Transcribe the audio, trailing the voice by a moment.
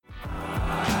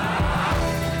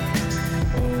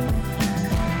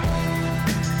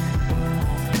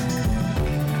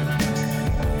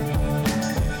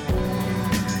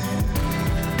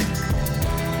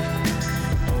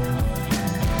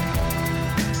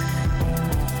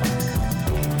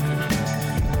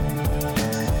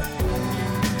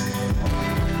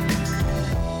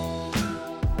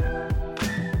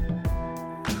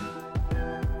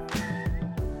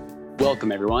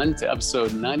Welcome everyone to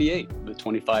episode 98 of the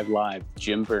 25 Live,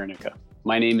 Jim Vernica.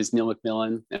 My name is Neil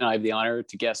McMillan, and I have the honor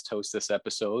to guest host this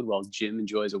episode while Jim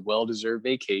enjoys a well-deserved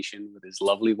vacation with his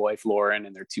lovely wife, Lauren,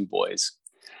 and their two boys.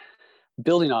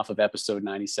 Building off of episode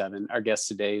 97, our guest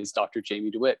today is Dr. Jamie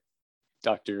Dewitt.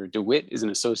 Dr. Dewitt is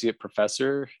an associate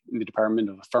professor in the Department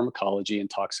of Pharmacology and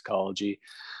Toxicology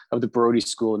of the Brody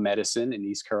School of Medicine in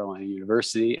East Carolina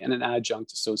University and an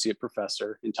adjunct associate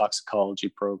professor in toxicology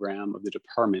program of the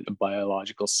Department of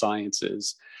Biological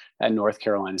Sciences at North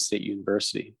Carolina State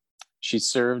University. She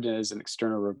served as an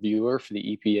external reviewer for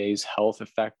the EPA's health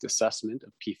effect assessment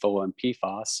of PFOA and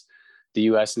PFAS, the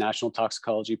U.S. National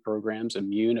Toxicology Program's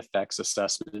Immune Effects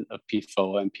Assessment of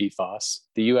PFOA and PFAS,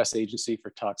 the U.S. Agency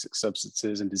for Toxic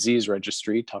Substances and Disease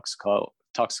Registry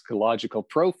Toxicological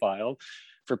Profile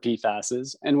for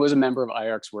PFASs, and was a member of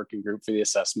IARC's working group for the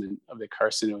assessment of the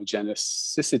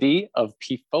carcinogenicity of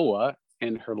PFOA,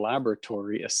 and her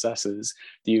laboratory assesses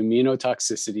the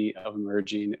immunotoxicity of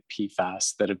emerging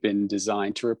PFAS that have been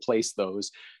designed to replace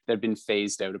those that have been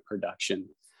phased out of production.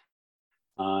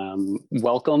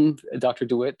 Welcome, Dr.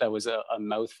 Dewitt. That was a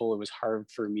mouthful. It was hard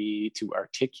for me to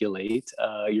articulate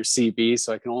your CV,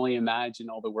 so I can only imagine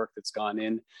all the work that's gone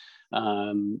in,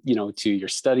 to your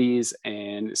studies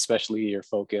and especially your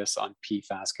focus on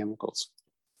PFAS chemicals.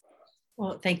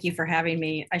 Well, thank you for having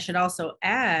me. I should also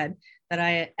add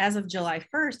that as of July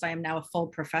 1st, I am now a full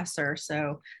professor.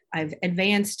 So I've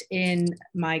advanced in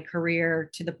my career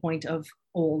to the point of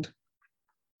old.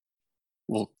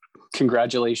 Well,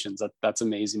 congratulations. That's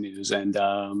amazing news. And,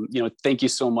 thank you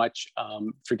so much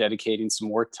for dedicating some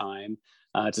more time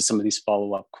to some of these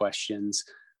follow-up questions.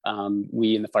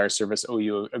 We in the fire service owe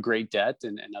you a great debt,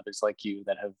 and others like you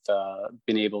that have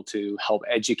been able to help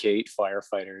educate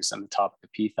firefighters on the topic of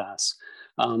PFAS.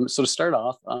 So to start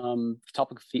off, the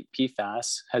topic of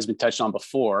PFAS has been touched on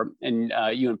before, and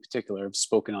you in particular have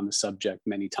spoken on the subject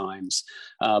many times,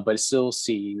 but it still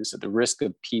seems that the risk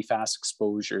of PFAS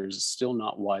exposures is still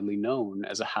not widely known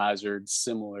as a hazard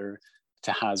similar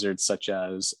to hazards such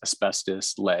as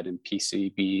asbestos, lead, and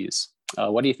PCBs.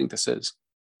 What do you think this is?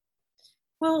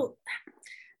 Well,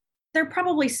 there are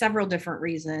probably several different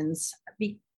reasons,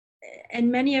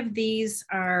 and many of these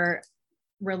are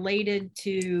related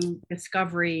to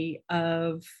discovery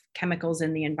of chemicals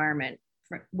in the environment.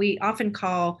 We often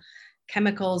call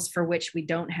chemicals for which we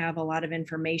don't have a lot of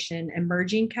information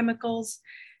emerging chemicals,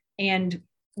 and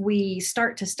we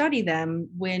start to study them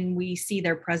when we see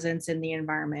their presence in the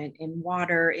environment, in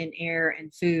water, in air,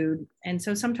 and food. And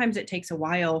so sometimes it takes a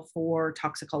while for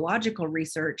toxicological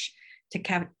research to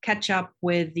catch up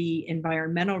with the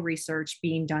environmental research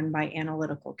being done by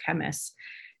analytical chemists.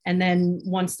 And then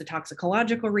once the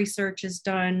toxicological research is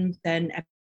done, then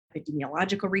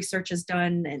epidemiological research is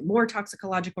done and more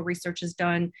toxicological research is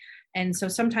done. And so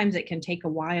sometimes it can take a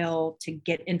while to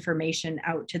get information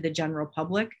out to the general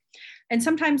public. And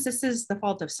sometimes this is the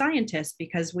fault of scientists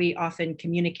because we often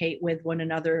communicate with one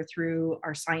another through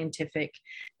our scientific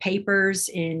papers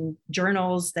in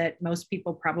journals that most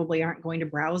people probably aren't going to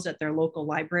browse at their local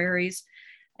libraries.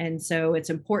 And so it's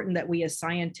important that we as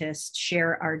scientists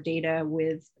share our data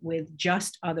with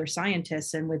just other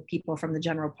scientists and with people from the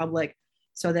general public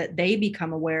so that they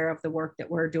become aware of the work that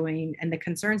we're doing and the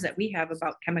concerns that we have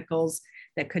about chemicals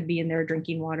that could be in their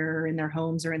drinking water or in their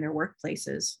homes or in their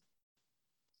workplaces.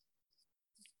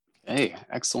 Hey,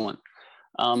 excellent.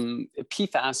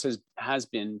 PFAS has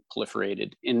been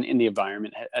proliferated in the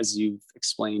environment, as you've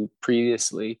explained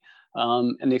previously.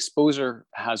 And the exposure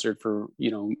hazard for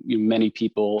many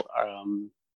people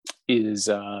is,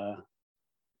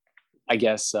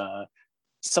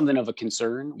 something of a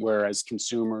concern. Whereas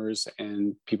consumers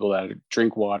and people that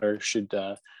drink water should,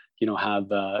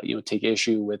 take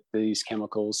issue with these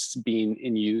chemicals being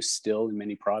in use still in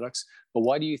many products. But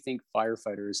why do you think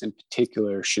firefighters in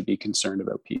particular should be concerned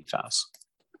about PFAS?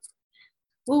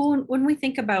 Well, when we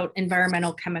think about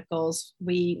environmental chemicals,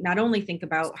 we not only think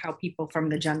about how people from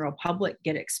the general public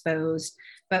get exposed,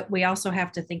 but we also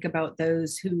have to think about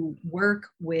those who work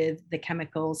with the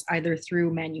chemicals either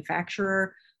through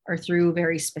manufacturer or through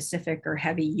very specific or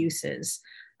heavy uses.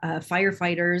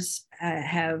 Firefighters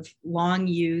have long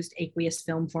used aqueous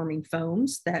film forming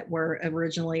foams that were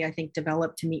originally, I think,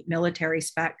 developed to meet military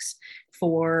specs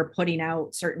for putting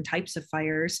out certain types of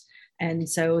fires. And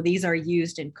so these are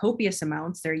used in copious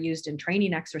amounts. They're used in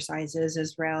training exercises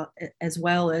as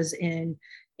well as in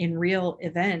real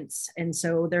events. And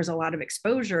so there's a lot of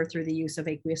exposure through the use of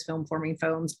aqueous film forming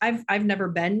foams. I've never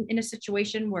been in a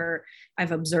situation where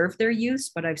I've observed their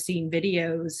use, but I've seen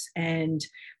videos and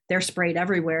they're sprayed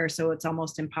everywhere. So it's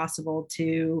almost impossible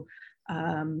to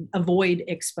avoid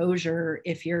exposure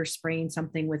if you're spraying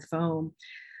something with foam.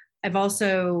 I've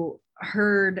also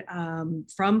heard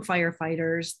from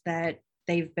firefighters that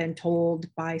they've been told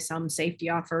by some safety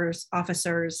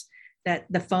officers that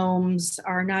the foams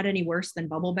are not any worse than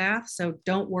bubble bath. So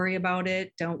don't worry about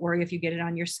it. Don't worry if you get it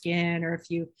on your skin or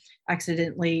if you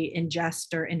accidentally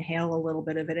ingest or inhale a little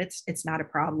bit of it. It's not a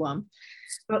problem.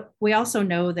 But we also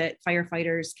know that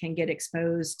firefighters can get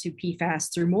exposed to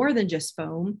PFAS through more than just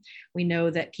foam. We know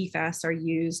that PFAS are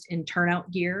used in turnout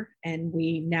gear, and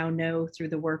we now know through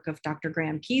the work of Dr.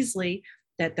 Graham Keesley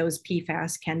that those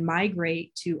PFAS can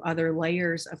migrate to other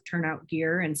layers of turnout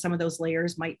gear, and some of those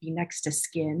layers might be next to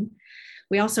skin.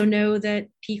 We also know that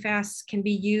PFAS can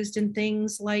be used in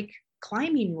things like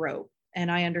climbing rope,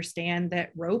 and I understand that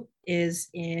rope is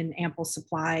in ample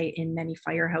supply in many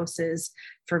firehouses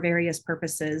for various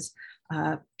purposes.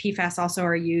 PFAS also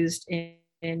are used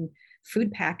in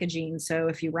food packaging. So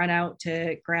if you run out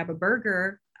to grab a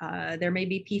burger, there may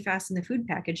be PFAS in the food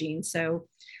packaging. So,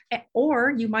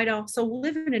 or you might also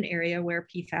live in an area where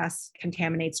PFAS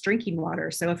contaminates drinking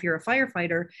water. So if you're a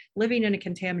firefighter living in a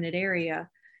contaminated area,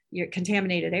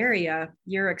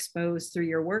 you're exposed through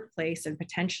your workplace and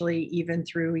potentially even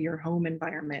through your home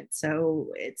environment. So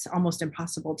it's almost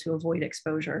impossible to avoid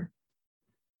exposure.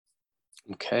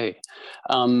 Okay.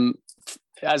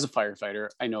 As a firefighter,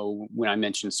 I know when I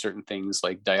mentioned certain things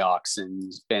like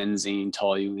dioxins, benzene,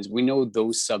 toluenes, we know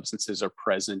those substances are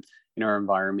present in our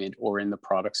environment or in the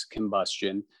products of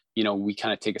combustion. We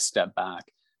kind of take a step back.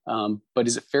 But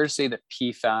is it fair to say that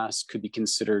PFAS could be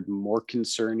considered more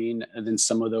concerning than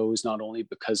some of those, not only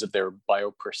because of their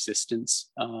biopersistence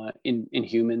in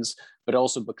humans, but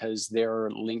also because they're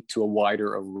linked to a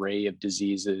wider array of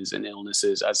diseases and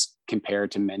illnesses as compared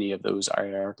to many of those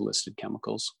IARC listed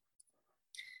chemicals?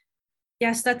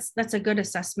 Yes, that's a good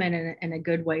assessment and a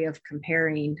good way of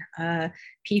comparing.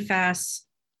 PFAS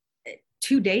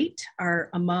to date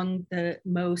are among the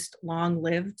most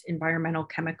long-lived environmental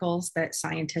chemicals that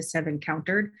scientists have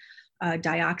encountered.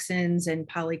 Dioxins and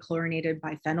polychlorinated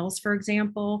biphenyls, for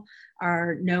example,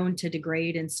 are known to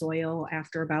degrade in soil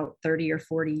after about 30 or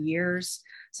 40 years.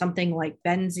 Something like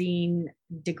benzene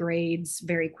degrades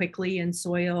very quickly in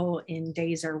soil in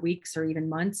days or weeks or even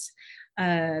months.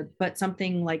 But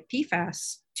something like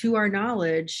PFAS, to our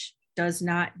knowledge, does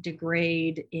not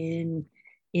degrade in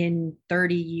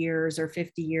 30 years or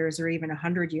 50 years or even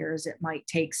 100 years. It might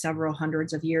take several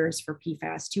hundreds of years for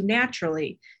PFAS to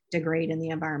naturally degrade in the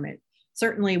environment.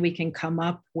 Certainly we can come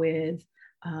up with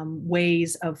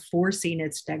ways of forcing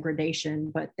its degradation,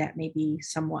 but that may be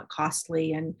somewhat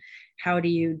costly. And how do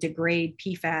you degrade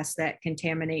PFAS that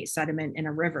contaminate sediment in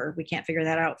a river? We can't figure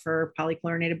that out for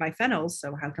polychlorinated biphenyls,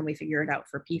 so how can we figure it out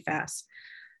for PFAS?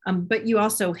 But you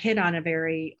also hit on a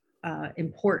very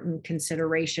important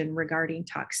consideration regarding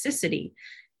toxicity.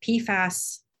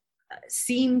 PFAS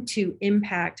seem to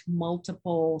impact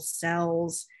multiple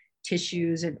cells,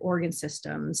 tissues, and organ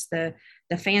systems. The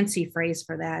fancy phrase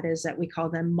for that is that we call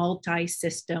them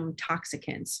multi-system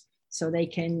toxicants. So they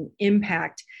can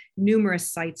impact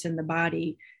numerous sites in the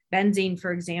body. Benzene,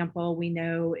 for example, we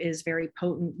know is very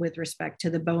potent with respect to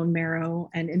the bone marrow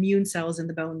and immune cells in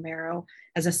the bone marrow.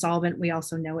 As a solvent, we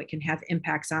also know it can have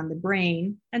impacts on the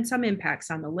brain and some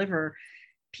impacts on the liver.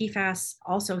 PFAS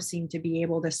also seem to be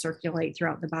able to circulate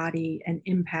throughout the body and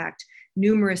impact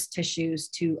numerous tissues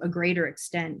to a greater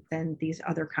extent than these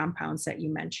other compounds that you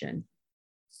mentioned.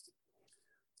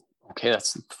 Okay,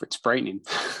 it's frightening.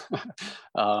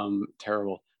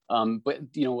 Terrible. But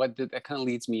you know what, that kind of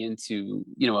leads me into,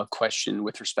 a question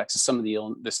with respect to some of the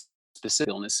specific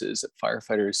illnesses that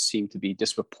firefighters seem to be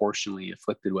disproportionately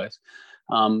afflicted with.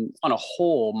 On a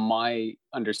whole, my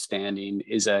understanding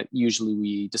is that usually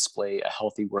we display a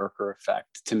healthy worker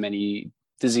effect to many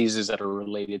diseases that are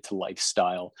related to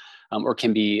lifestyle, or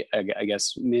can be, I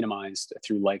guess, minimized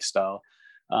through lifestyle.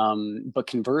 But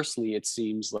conversely, it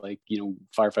seems like,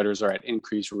 firefighters are at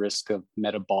increased risk of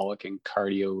metabolic and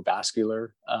cardiovascular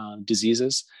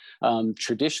diseases.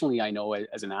 Traditionally, I know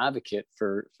as an advocate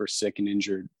for sick and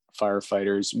injured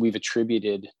firefighters, we've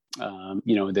attributed,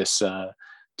 this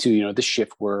to, the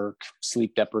shift work,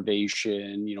 sleep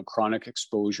deprivation, chronic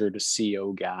exposure to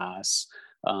CO gas,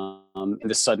 and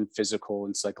the sudden physical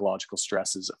and psychological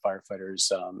stresses that firefighters,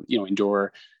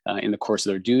 endure in the course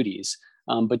of their duties.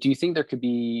 But do you think there could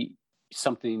be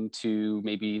something to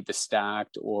maybe the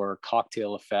stacked or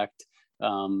cocktail effect,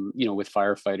 with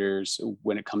firefighters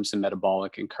when it comes to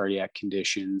metabolic and cardiac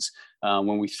conditions,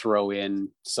 when we throw in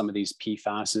some of these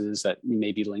PFASs that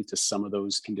may be linked to some of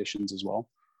those conditions as well?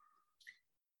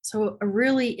 So a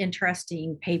really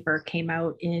interesting paper came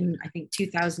out in, I think,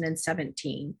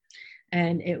 2017.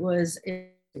 And it was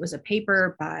a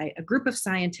paper by a group of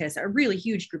scientists, a really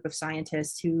huge group of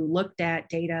scientists, who looked at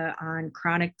data on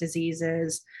chronic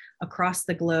diseases across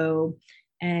the globe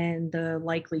and the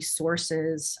likely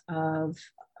sources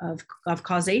of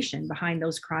causation behind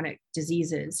those chronic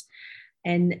diseases.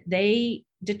 And they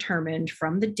determined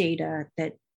from the data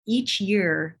that each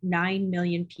year, 9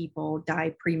 million people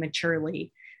die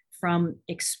prematurely from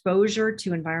exposure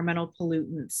to environmental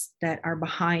pollutants that are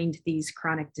behind these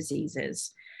chronic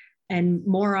diseases. And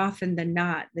more often than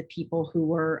not, the people who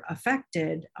were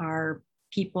affected are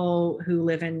people who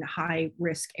live in high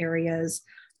risk areas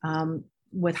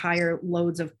with higher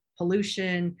loads of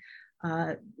pollution,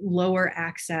 lower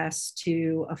access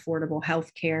to affordable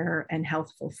health care and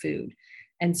healthful food.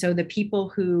 And so the people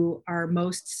who are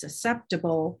most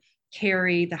susceptible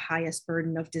carry the highest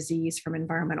burden of disease from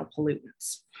environmental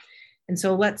pollutants. And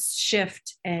so let's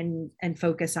shift and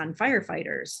focus on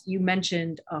firefighters. You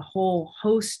mentioned a whole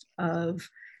host of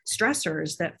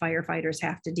stressors that firefighters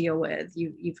have to deal with.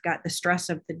 You've got the stress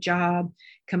of the job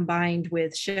combined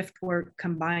with shift work,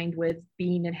 combined with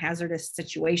being in hazardous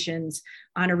situations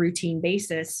on a routine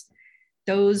basis.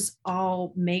 Those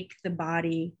all make the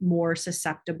body more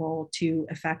susceptible to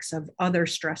effects of other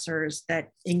stressors that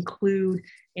include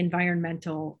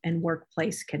environmental and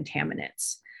workplace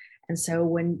contaminants. And so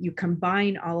when you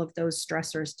combine all of those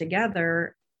stressors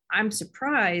together, I'm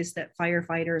surprised that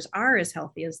firefighters are as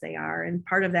healthy as they are. And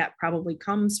part of that probably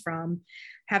comes from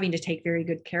having to take very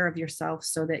good care of yourself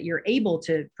so that you're able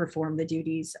to perform the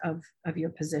duties of your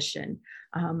position.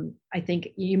 I think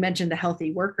you mentioned the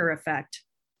healthy worker effect,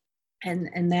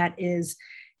 and that is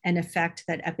an effect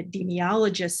that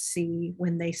epidemiologists see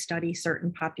when they study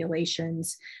certain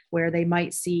populations, where they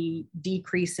might see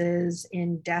decreases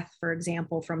in death, for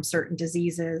example, from certain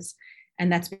diseases.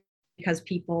 And that's because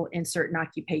people in certain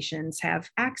occupations have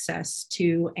access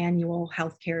to annual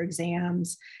healthcare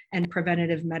exams and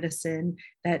preventative medicine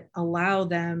that allow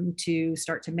them to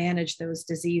start to manage those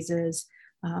diseases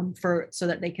so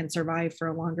that they can survive for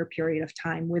a longer period of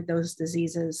time with those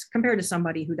diseases, compared to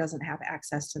somebody who doesn't have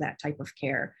access to that type of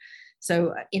care.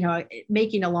 So,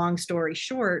 making a long story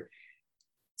short,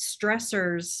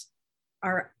 stressors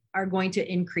are going to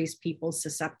increase people's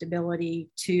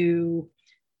susceptibility to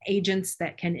agents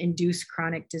that can induce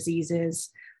chronic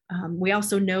diseases. We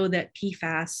also know that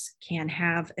PFAS can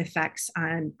have effects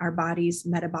on our body's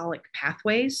metabolic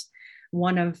pathways.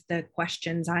 One of the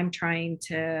questions I'm trying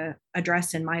to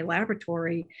address in my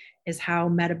laboratory is how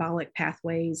metabolic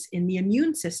pathways in the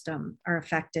immune system are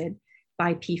affected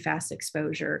by PFAS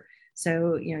exposure.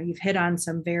 So, you've hit on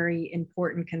some very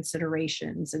important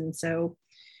considerations. And so,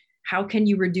 how can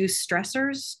you reduce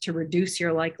stressors to reduce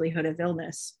your likelihood of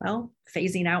illness? Well,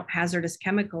 phasing out hazardous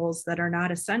chemicals that are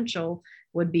not essential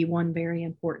would be one very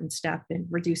important step in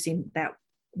reducing that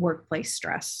workplace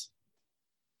stress.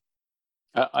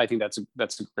 I think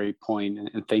that's a great point,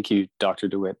 and thank you, Dr.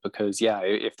 Dewitt, because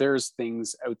if there's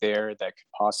things out there that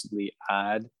could possibly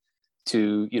add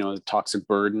to the toxic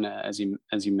burden, as you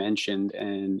mentioned,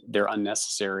 and they're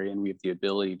unnecessary, and we have the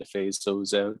ability to phase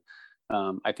those out,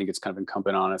 I think it's kind of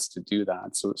incumbent on us to do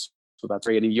that. So that's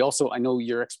great. And you also, I know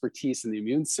your expertise in the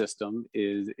immune system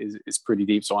is pretty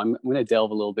deep, so I'm going to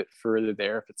delve a little bit further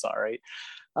there, if it's all right.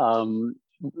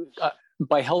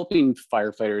 By helping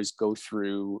firefighters go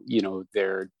through,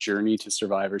 their journey to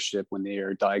survivorship when they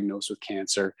are diagnosed with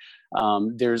cancer,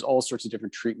 there's all sorts of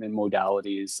different treatment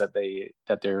modalities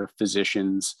that their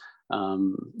physicians,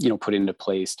 put into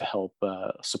place to help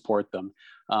support them.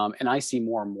 And I see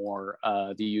more and more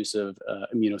the use of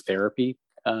immunotherapy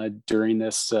during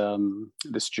this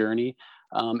journey.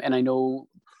 And I know,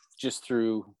 just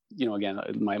through, again,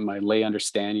 my lay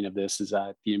understanding of this is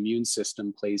that the immune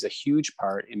system plays a huge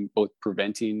part in both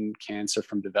preventing cancer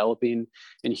from developing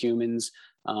in humans,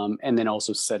 and then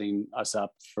also setting us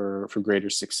up for greater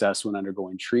success when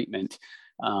undergoing treatment.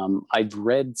 I've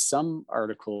read some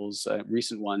articles,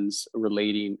 recent ones,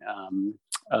 relating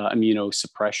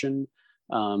immunosuppression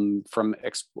from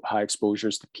high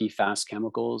exposures to PFAS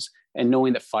chemicals, and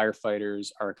knowing that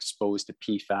firefighters are exposed to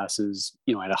PFASs,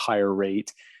 at a higher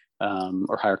rate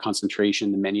or higher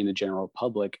concentration than many in the general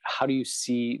public. How do you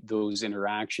see those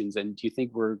interactions, and do you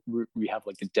think we have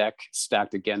like the deck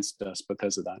stacked against us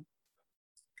because of that?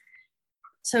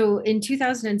 So in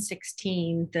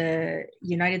 2016, the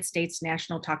United States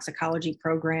National Toxicology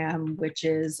Program, which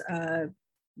is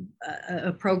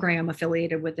a program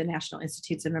affiliated with the National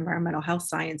Institutes of Environmental Health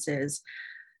Sciences,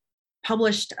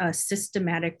 published a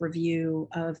systematic review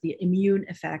of the immune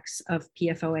effects of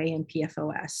PFOA and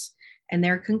PFOS. And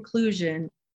their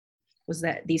conclusion was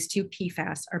that these two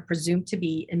PFAS are presumed to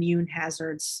be immune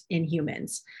hazards in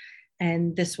humans.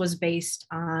 And this was based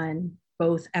on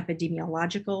both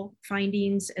epidemiological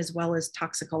findings as well as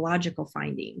toxicological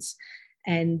findings.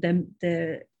 And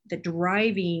the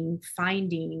driving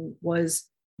finding was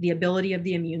the ability of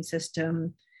the immune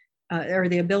system, or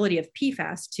the ability of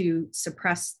PFAS to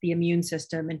suppress the immune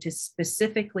system and to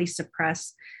specifically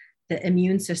suppress the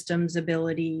immune system's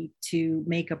ability to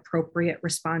make appropriate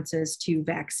responses to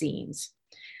vaccines.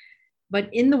 But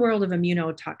in the world of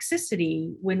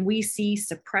immunotoxicity, when we see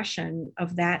suppression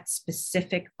of that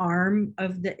specific arm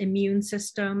of the immune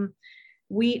system,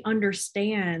 we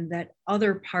understand that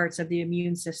other parts of the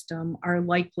immune system are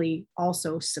likely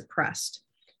also suppressed.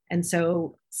 And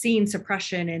so seeing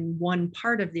suppression in one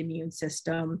part of the immune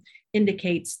system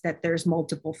indicates that there's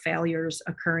multiple failures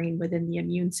occurring within the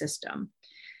immune system.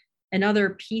 Another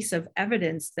piece of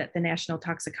evidence that the National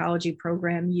Toxicology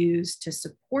Program used to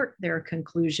support their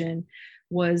conclusion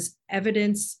was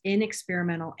evidence in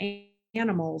experimental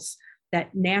animals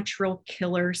that natural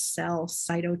killer cell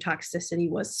cytotoxicity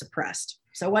was suppressed.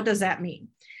 So what does that mean?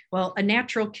 Well, a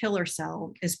natural killer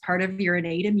cell is part of your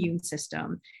innate immune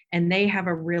system, and they have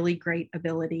a really great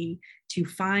ability to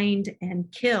find and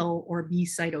kill or be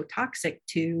cytotoxic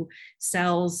to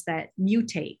cells that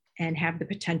mutate and have the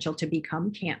potential to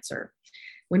become cancer.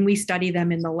 When we study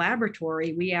them in the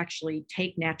laboratory, we actually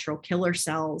take natural killer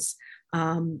cells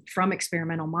from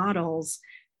experimental models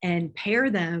and pair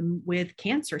them with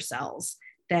cancer cells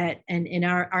that, and in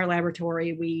our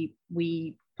laboratory,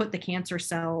 we put the cancer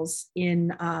cells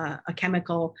in a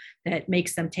chemical that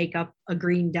makes them take up a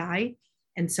green dye.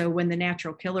 And so when the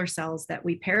natural killer cells that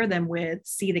we pair them with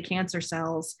see the cancer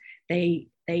cells, they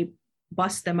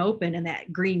bust them open and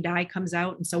that green dye comes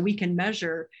out. And so we can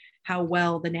measure how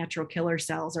well the natural killer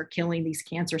cells are killing these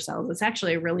cancer cells. It's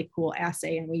actually a really cool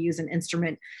assay. And we use an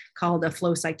instrument called a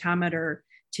flow cytometer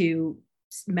to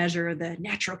measure the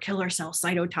natural killer cell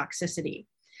cytotoxicity.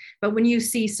 But when you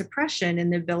see suppression in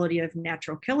the ability of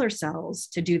natural killer cells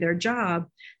to do their job,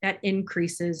 that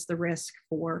increases the risk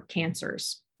for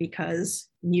cancers because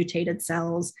mutated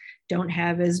cells don't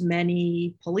have as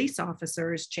many police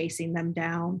officers chasing them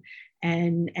down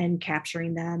and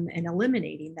capturing them and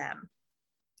eliminating them.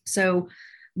 So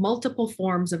multiple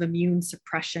forms of immune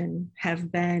suppression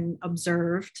have been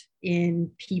observed in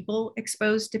people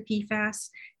exposed to PFAS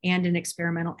and in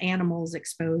experimental animals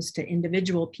exposed to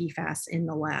individual PFAS in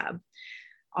the lab.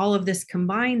 All of this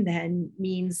combined then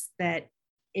means that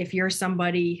if you're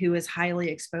somebody who is highly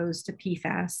exposed to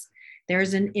PFAS,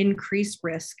 there's an increased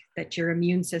risk that your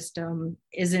immune system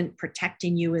isn't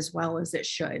protecting you as well as it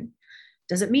should.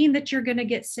 Does it mean that you're going to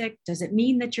get sick? Does it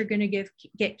mean that you're going to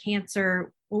get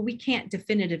cancer? Well, we can't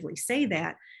definitively say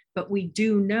that, but we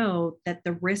do know that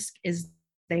the risk is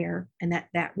there and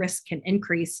that risk can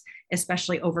increase,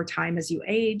 especially over time as you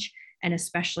age and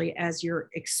especially as your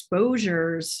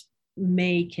exposures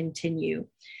may continue.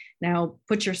 Now,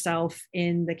 put yourself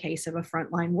in the case of a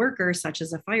frontline worker, such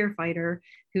as a firefighter,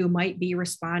 who might be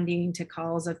responding to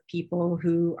calls of people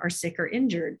who are sick or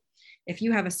injured. If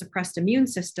you have a suppressed immune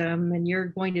system and you're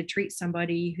going to treat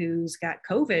somebody who's got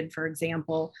COVID, for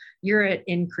example, you're at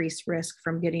increased risk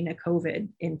from getting a COVID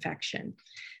infection.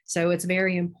 So it's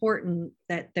very important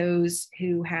that those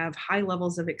who have high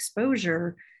levels of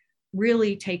exposure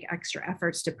really take extra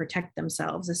efforts to protect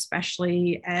themselves,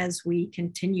 especially as we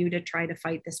continue to try to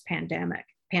fight this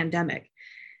pandemic.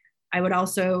 I would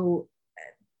also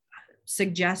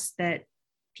suggest that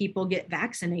people get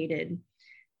vaccinated.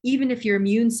 Even if your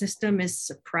immune system is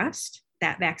suppressed,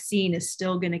 that vaccine is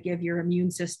still going to give your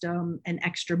immune system an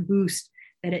extra boost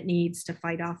that it needs to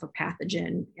fight off a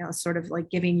pathogen, sort of like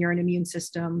giving your immune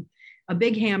system a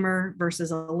big hammer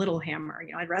versus a little hammer.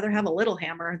 I'd rather have a little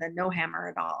hammer than no hammer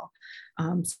at all.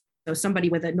 So somebody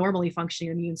with a normally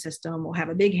functioning immune system will have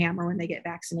a big hammer when they get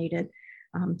vaccinated.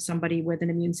 Somebody with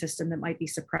an immune system that might be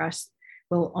suppressed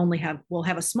will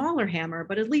have a smaller hammer,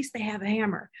 but at least they have a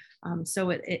hammer. So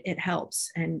it helps.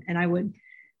 And I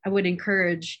would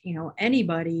encourage,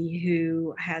 anybody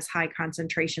who has high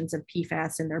concentrations of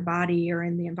PFAS in their body or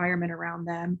in the environment around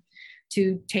them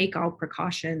to take all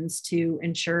precautions to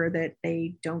ensure that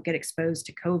they don't get exposed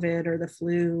to COVID or the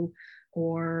flu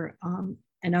or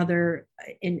another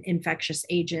infectious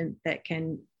agent that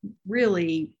can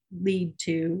really lead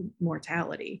to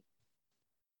mortality.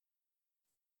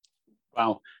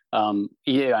 Wow.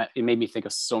 Yeah, it made me think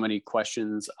of so many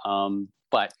questions.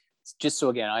 But just so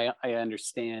again, I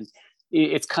understand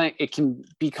it can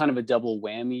be kind of a double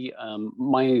whammy.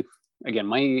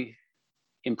 My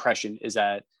impression is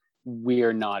that we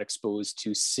are not exposed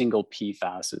to single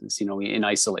PFASs, in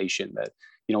isolation, that,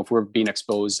 if we're being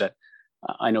exposed, that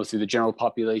I know through the general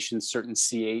population, certain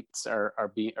C8s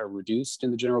are reduced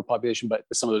in the general population, but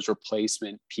some of those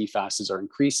replacement PFASs are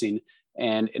increasing.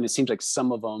 And it seems like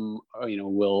some of them,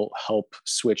 will help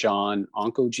switch on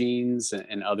oncogenes,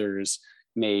 and others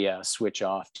may switch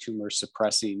off tumor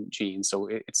suppressing genes. So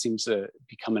it seems to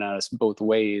be coming at us both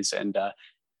ways. And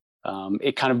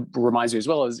it kind of reminds me as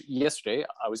well as yesterday,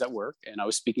 I was at work and I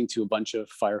was speaking to a bunch of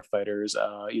firefighters,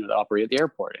 that operate at the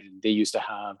airport, and they used to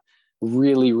have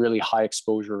really, really high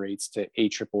exposure rates to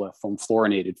AFFF foam,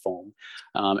 fluorinated foam.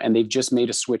 And they've just made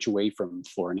a switch away from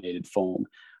fluorinated foam.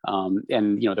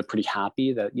 And, they're pretty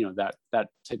happy that, that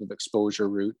type of exposure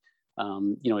route,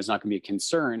 is not going to be a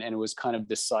concern. And it was kind of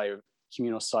this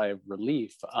communal sigh of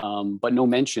relief, but no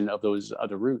mention of those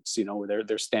other routes, where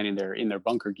they're standing there in their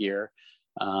bunker gear,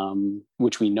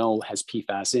 which we know has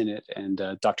PFAS in it. And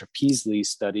Dr. Peasley's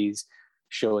studies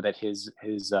show that his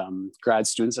grad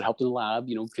students that helped in the lab,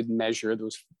 could measure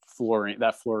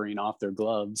that fluorine off their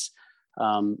gloves.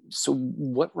 So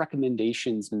what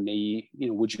recommendations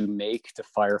would you make to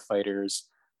firefighters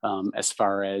as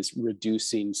far as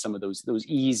reducing some of those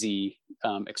easy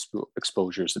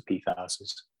exposures to PFAS?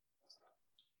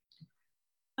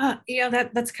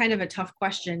 That's kind of a tough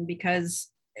question, because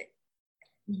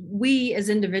we as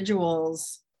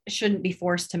individuals shouldn't be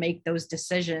forced to make those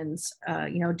decisions.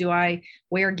 Do I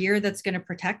wear gear that's going to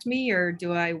protect me, or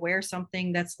do I wear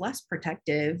something that's less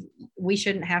protective? We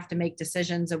shouldn't have to make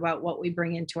decisions about what we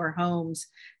bring into our homes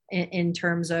in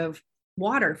terms of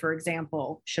water, for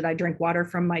example. Should I drink water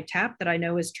from my tap that I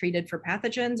know is treated for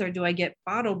pathogens, or do I get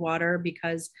bottled water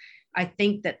because I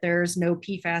think that there's no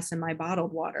PFAS in my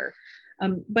bottled water?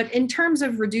 But in terms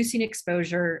of reducing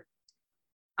exposure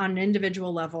on an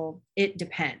individual level, it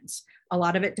depends. A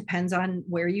lot of it depends on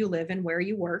where you live and where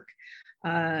you work.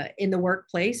 In the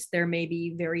workplace, there may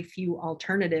be very few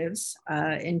alternatives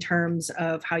in terms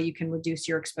of how you can reduce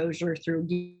your exposure through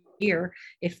gear.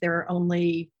 If there are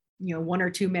only one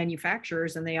or two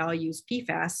manufacturers and they all use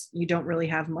PFAS, you don't really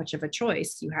have much of a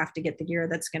choice. You have to get the gear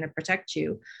that's going to protect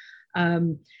you.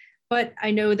 But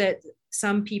I know that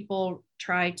some people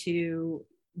try to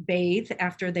bathe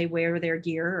after they wear their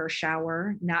gear, or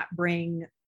shower, not bring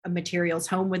materials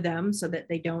home with them so that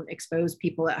they don't expose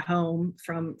people at home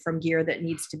from gear that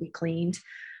needs to be cleaned.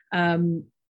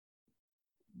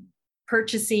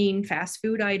 Purchasing fast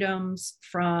food items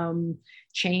from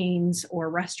chains or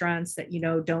restaurants that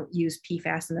don't use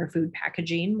PFAS in their food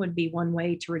packaging would be one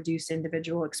way to reduce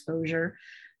individual exposure.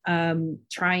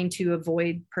 Trying to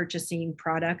avoid purchasing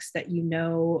products that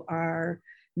are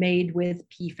made with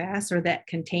PFAS or that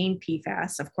contain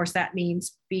PFAS. Of course, that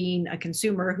means being a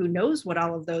consumer who knows what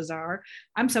all of those are.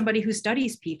 I'm somebody who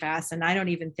studies PFAS, and I don't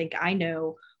even think I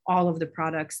know all of the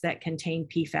products that contain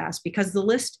PFAS, because the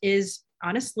list is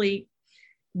honestly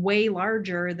way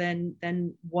larger than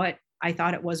what I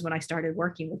thought it was when I started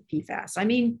working with PFAS. I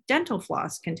mean, dental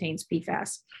floss contains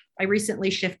PFAS. I recently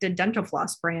shifted dental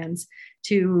floss brands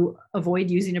to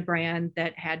avoid using a brand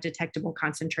that had detectable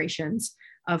concentrations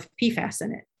of PFAS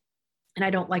in it. And I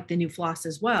don't like the new floss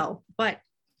as well, but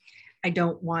I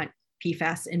don't want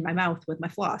PFAS in my mouth with my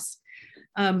floss.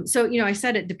 So, I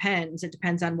said it depends. It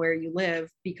depends on where you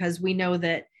live, because we know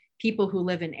that people who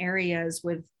live in areas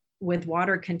with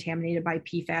water contaminated by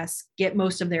PFAS get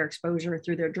most of their exposure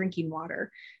through their drinking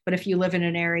water. But if you live in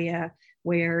an area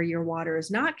where your water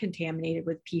is not contaminated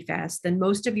with PFAS, then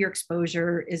most of your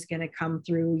exposure is going to come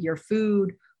through your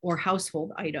food or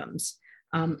household items,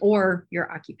 or your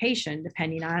occupation,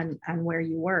 depending on where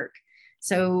you work.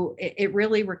 So it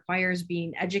really requires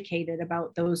being educated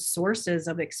about those sources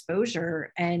of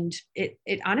exposure. And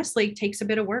it honestly takes a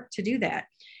bit of work to do that.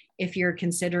 If you're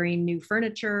considering new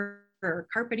furniture or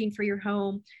carpeting for your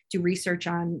home, do research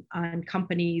on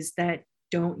companies that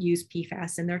don't use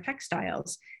PFAS in their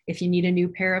textiles. If you need a new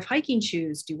pair of hiking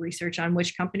shoes, do research on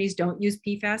which companies don't use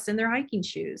PFAS in their hiking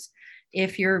shoes.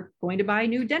 If you're going to buy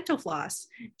new dental floss,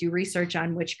 do research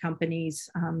on which companies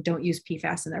don't use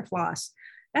PFAS in their floss.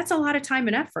 That's a lot of time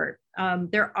and effort.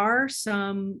 There are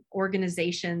some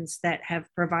organizations that have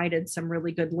provided some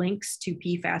really good links to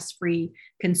PFAS-free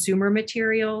consumer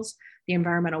materials. The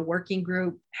Environmental Working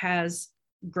Group has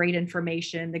great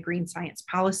information. The Green Science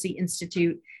Policy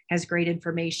Institute has great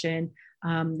information.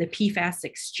 The PFAS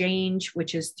Exchange,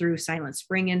 which is through Silent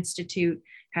Spring Institute,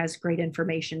 has great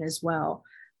information as well.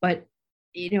 But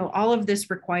all of this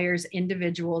requires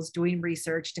individuals doing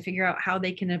research to figure out how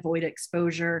they can avoid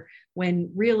exposure,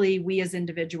 when really we as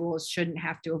individuals shouldn't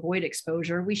have to avoid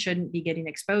exposure. We shouldn't be getting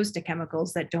exposed to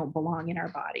chemicals that don't belong in our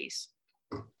bodies.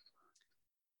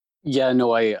 Yeah,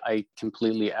 no, I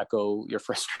completely echo your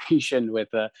frustration with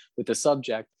the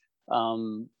subject.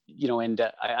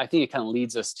 I think it kind of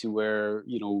leads us to where,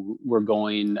 we're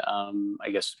going, I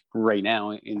guess, right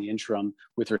now in the interim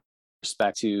with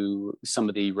respect to some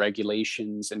of the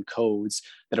regulations and codes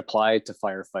that apply to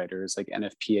firefighters, like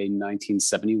NFPA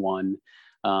 1971.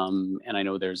 And I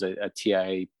know there's a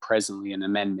TIA presently, an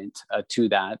amendment to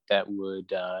that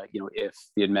would, if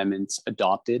the amendment's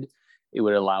adopted, it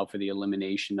would allow for the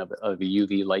elimination of a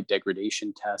UV light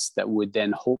degradation test that would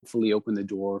then hopefully open the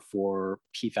door for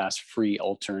PFAS-free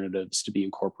alternatives to be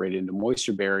incorporated into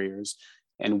moisture barriers.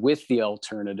 And with the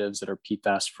alternatives that are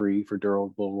PFAS-free for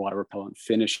durable water repellent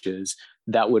finishes,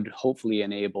 that would hopefully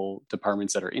enable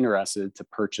departments that are interested to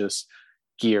purchase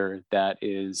gear that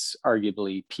is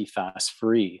arguably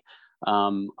PFAS-free.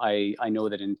 I know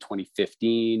that in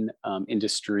 2015,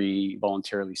 industry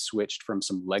voluntarily switched from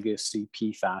some legacy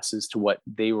PFASs to what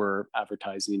they were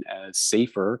advertising as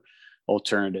safer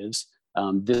alternatives.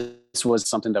 This was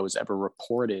something that was ever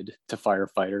reported to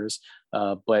firefighters,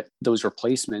 but those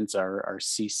replacements are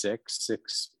C6,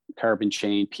 6-carbon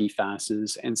chain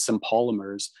PFASs, and some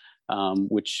polymers,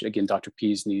 which again, Dr.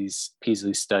 Peasley's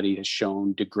study has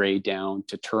shown degrade down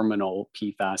to terminal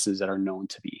PFASs that are known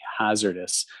to be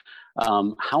hazardous.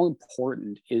 How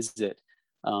important is it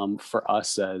for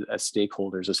us as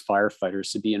stakeholders, as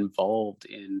firefighters, to be involved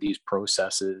in these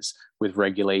processes with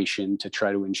regulation to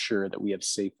try to ensure that we have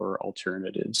safer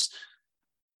alternatives?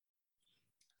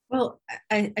 Well,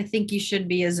 I think you should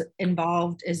be as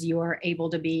involved as you are able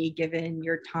to be, given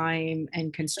your time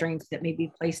and constraints that may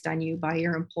be placed on you by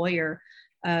your employer.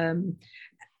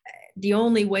 The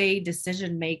only way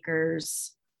decision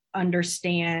makers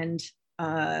understand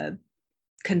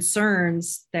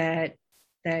concerns that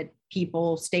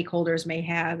stakeholders may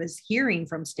have is hearing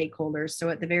from stakeholders. So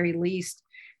at the very least,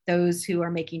 those who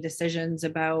are making decisions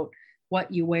about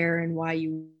what you wear and why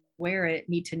you wear it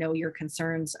need to know your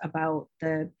concerns about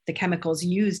the chemicals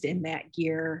used in that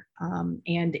gear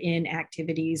and in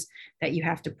activities that you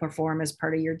have to perform as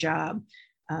part of your job.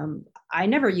 I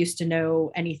never used to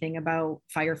know anything about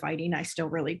firefighting. I still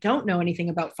really don't know anything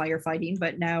about firefighting,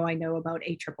 but now I know about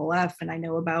AFFF and I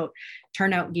know about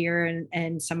turnout gear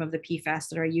and some of the PFAS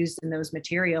that are used in those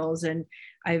materials. And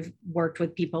I've worked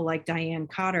with people like Diane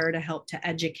Cotter to help to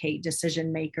educate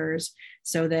decision makers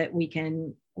so that we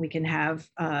can have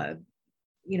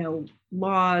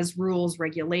laws, rules,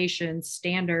 regulations,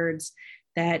 standards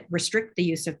that restrict the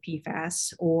use of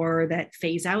PFAS or that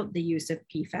phase out the use of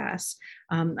PFAS.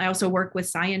 I also work with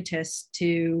scientists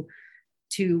to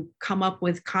come up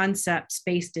with concepts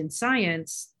based in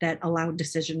science that allow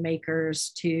decision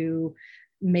makers to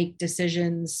make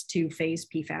decisions to phase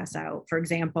PFAS out. For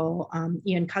example,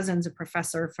 Ian Cousins, a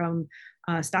professor from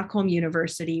Stockholm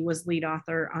University, was lead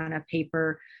author on a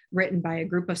paper written by a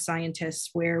group of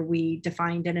scientists where we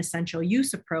defined an essential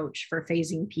use approach for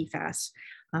phasing PFAS.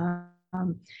 I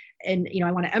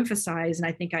want to emphasize, and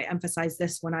I think I emphasized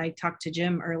this when I talked to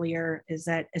Jim earlier, is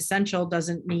that essential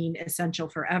doesn't mean essential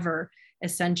forever.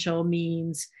 Essential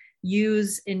means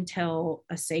use until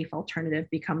a safe alternative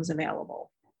becomes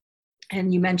available.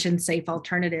 And you mentioned safe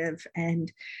alternative, and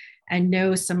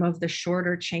know some of the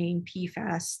shorter chain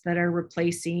PFAS that are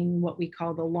replacing what we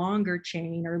call the longer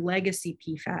chain or legacy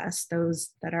PFAS,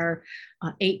 those that are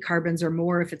 8 carbons or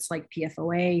more if it's like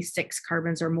PFOA, 6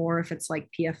 carbons or more if it's like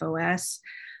PFOS.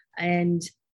 And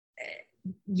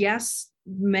yes,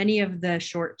 many of the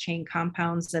short chain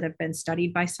compounds that have been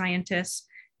studied by scientists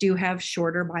do have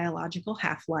shorter biological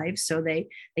half-lives, so they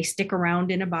stick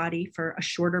around in a body for a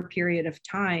shorter period of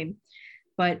time.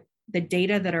 But the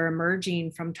data that are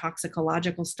emerging from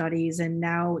toxicological studies and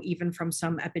now even from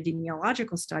some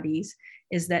epidemiological studies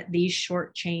is that these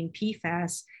short chain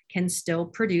PFAS can still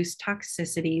produce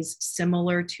toxicities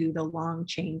similar to the long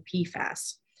chain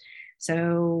PFAS.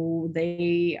 So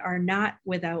they are not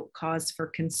without cause for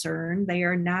concern. They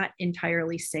are not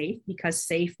entirely safe, because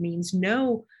safe means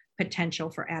no potential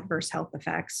for adverse health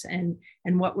effects. And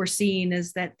what we're seeing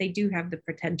is that they do have the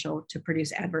potential to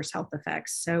produce adverse health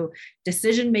effects. So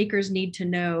decision makers need to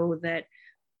know that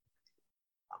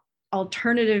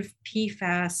alternative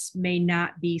PFAS may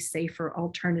not be safer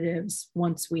alternatives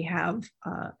once we have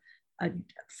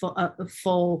a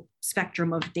full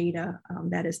spectrum of data,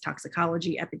 that is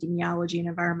toxicology, epidemiology, and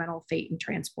environmental fate and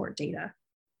transport data.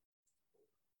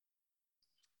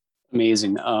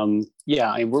 Amazing.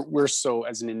 We're so,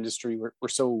 as an industry, we're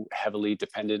so heavily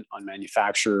dependent on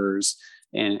manufacturers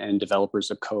and developers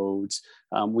of codes.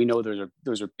 We know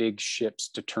those are big ships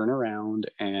to turn around,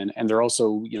 and they're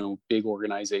also big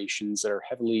organizations that are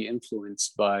heavily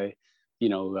influenced by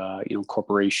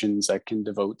corporations that can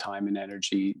devote time and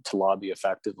energy to lobby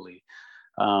effectively.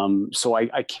 So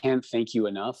I can't thank you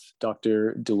enough,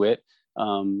 Dr. Dewitt,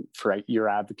 for your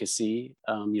advocacy,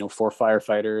 for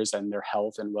firefighters and their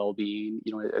health and well-being,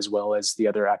 as well as the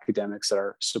other academics that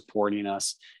are supporting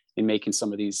us in making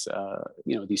some of these,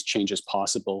 these changes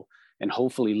possible, and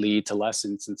hopefully lead to less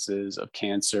instances of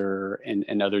cancer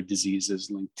and other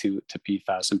diseases linked to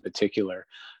PFAS in particular.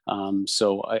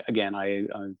 I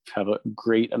have a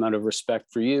great amount of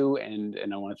respect for you, and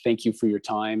I want to thank you for your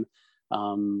time.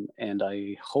 And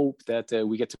I hope that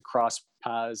we get to cross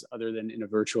paths other than in a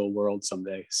virtual world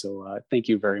someday. So thank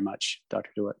you very much,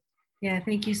 Dr. Dewitt. Yeah,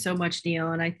 thank you so much,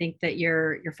 Neil. And I think that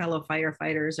your fellow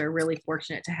firefighters are really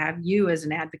fortunate to have you as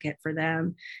an advocate for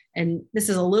them. And this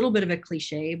is a little bit of a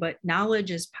cliche, but knowledge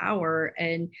is power.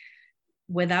 And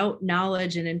without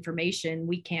knowledge and information,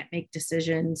 we can't make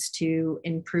decisions to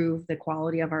improve the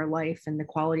quality of our life and the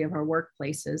quality of our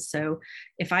workplaces. So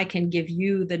if I can give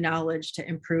you the knowledge to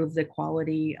improve the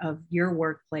quality of your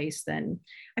workplace, then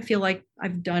I feel like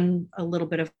I've done a little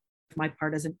bit of my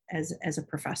part as a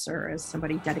professor, as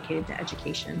somebody dedicated to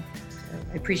education. So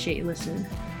I appreciate you listening.